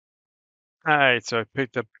All right, so I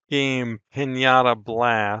picked up game Piñata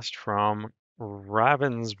Blast from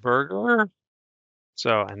Ravensburger.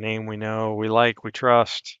 So a name we know, we like, we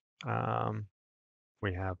trust. We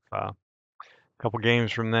have a couple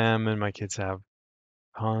games from them, and my kids have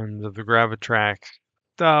tons of the Gravitrack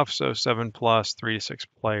stuff. So 7+, 3 to 6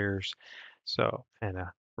 players. So and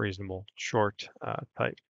a reasonable short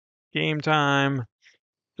type game time.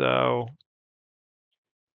 So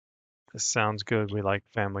this sounds good. We like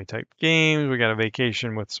family type games. We got a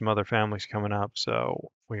vacation with some other families coming up, so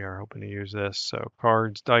we are hoping to use this. So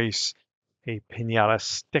cards, dice, a pinata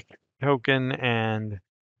stick token, and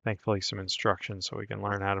thankfully some instructions so we can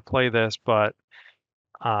learn how to play this. But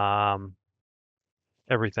um,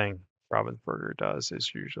 everything Ravensburger does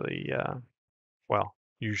is usually, well,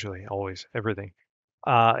 usually always everything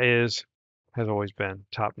is has always been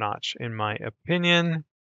top notch in my opinion.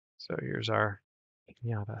 So here's our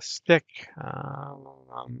pinata stick.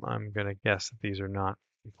 I'm going to guess that these are not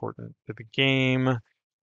important to the game,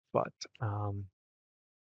 but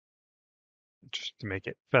just to make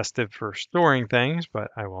it festive for storing things, but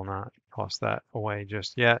I will not toss that away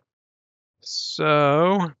just yet.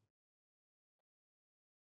 So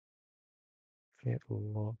it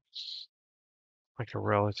looks like a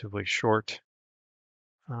relatively short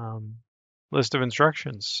list of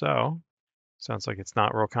instructions. So sounds like it's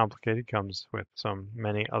not real complicated. Comes with some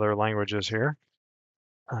many other languages here.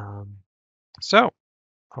 Um, so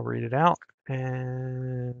I'll read it out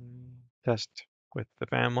and test with the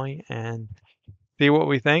family and see what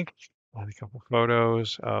we think. I have a couple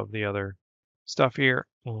photos of the other stuff here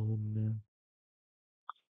and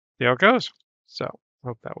see how it goes. So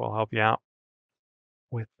hope that will help you out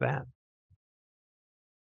with that.